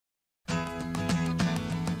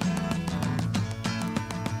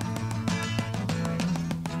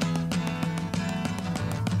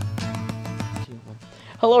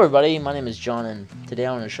Hello everybody, my name is John, and today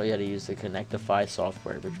I want to show you how to use the Connectify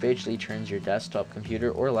software, which basically turns your desktop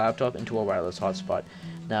computer or laptop into a wireless hotspot.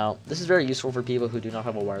 Now, this is very useful for people who do not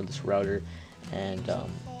have a wireless router, and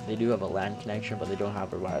they do have a LAN connection, but they don't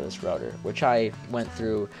have a wireless router, which I went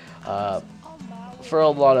through for a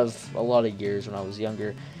lot of years when I was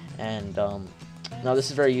younger, and now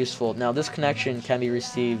this is very useful. Now, this connection can be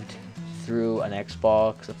received through an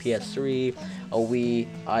Xbox, a PS3, a Wii,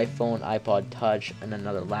 iPhone, iPod Touch, and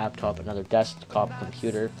another laptop, another desktop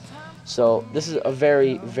computer. So this is a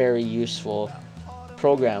very, very useful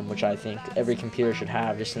program, which I think every computer should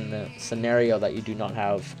have, just in the scenario that you do not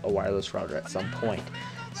have a wireless router at some point.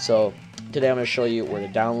 So today I'm going to show you where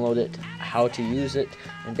to download it, how to use it,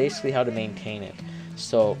 and basically how to maintain it.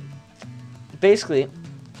 So basically,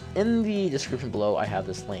 in the description below I have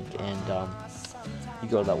this link, and you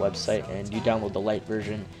go to that website and you download the light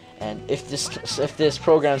version. And if this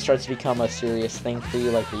program starts to become a serious thing for you,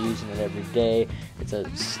 like you're using it every day, it's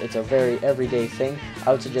a very everyday thing,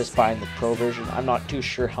 I would suggest buying the pro version. I'm not too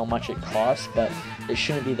sure how much it costs, but it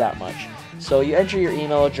shouldn't be that much. So you enter your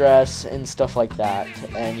email address and stuff like that,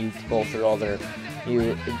 and you go through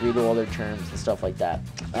you agree to all their terms and stuff like that.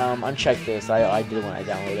 Uncheck this. I did it when I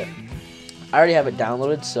downloaded it. I already have it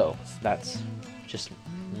downloaded, so that's just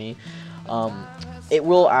me. It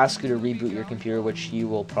will ask you to reboot your computer, which you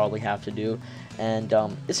will probably have to do, and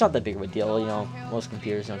it's not that big of a deal. You know, most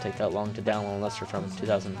computers don't take that long to download unless they're from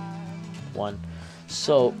 2001.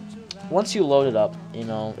 So once you load it up, you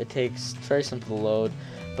know, it's very simple to load,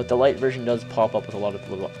 but the light version does pop up with a lot of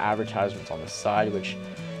little advertisements on the side, which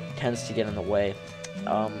tends to get in the way.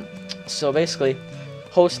 So basically,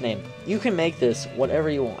 host name, you can make this whatever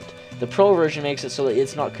you want. The pro version makes it so that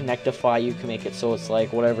it's not Connectify. You can make it so it's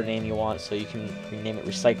like whatever name you want, so you can rename it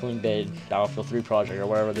Recycling Bid, Battlefield 3 Project, or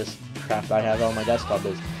whatever this crap I have on my desktop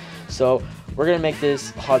is. So we're going to make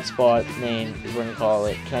this hotspot name, we're going to call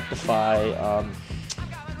it Connectify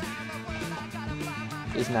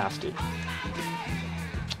is nasty.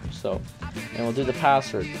 So, and we'll do the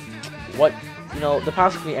password. The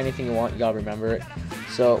password can be anything you want, you gotta remember it.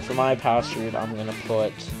 So for my password, I'm going to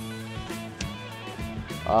put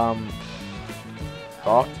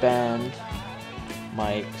rock band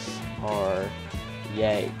mics are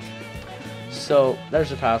yay. So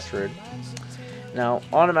there's the password. Now,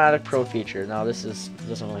 automatic pro feature. Now this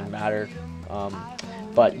doesn't really matter,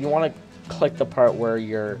 but you want to click the part where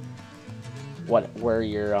your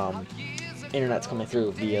internet's coming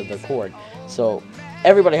through via the cord. So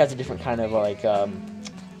everybody has a different kind of like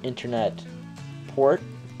internet port.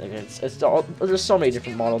 There's so many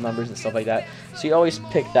different model numbers and stuff like that. So you always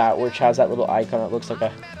pick that, which has that little icon that looks like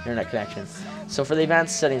a internet connection. So for the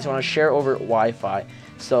advanced settings, you want to share over Wi-Fi.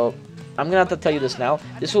 So I'm gonna have to tell you this now.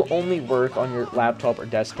 This will only work on your laptop or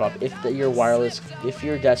desktop if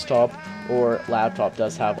your desktop or laptop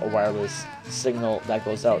does have a wireless signal that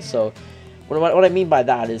goes out. So what I mean by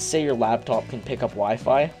that is, say your laptop can pick up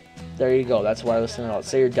Wi-Fi. There you go, that's wireless signal out.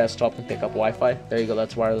 Say your desktop can pick up Wi-Fi. There you go,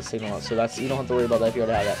 that's wireless signal out. So you don't have to worry about that if you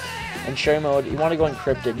already have that. And sharing mode, you want to go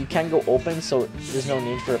encrypted. You can go open, so there's no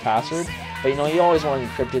need for a password. But you always want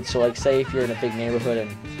encrypted. So like, say if you're in a big neighborhood and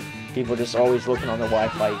people are just always looking on their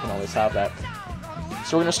Wi-Fi, you can always have that.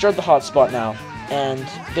 So we're gonna start the hotspot now. And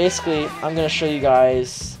basically, I'm gonna show you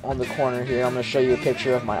guys on the corner here. I'm gonna show you a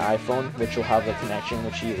picture of my iPhone, which will have the connection,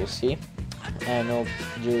 which you will see. And I'll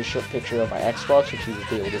do a short picture of my Xbox, which you will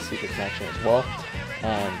be able to see the connection as well,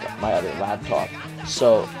 and my other laptop.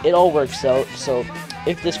 So it all works out. So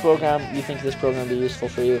if you think this program will be useful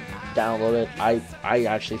for you, download it. I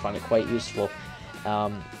actually find it quite useful.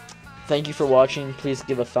 Thank you for watching. Please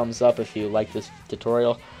give a thumbs up if you like this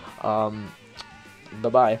tutorial.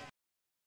 Bye-bye.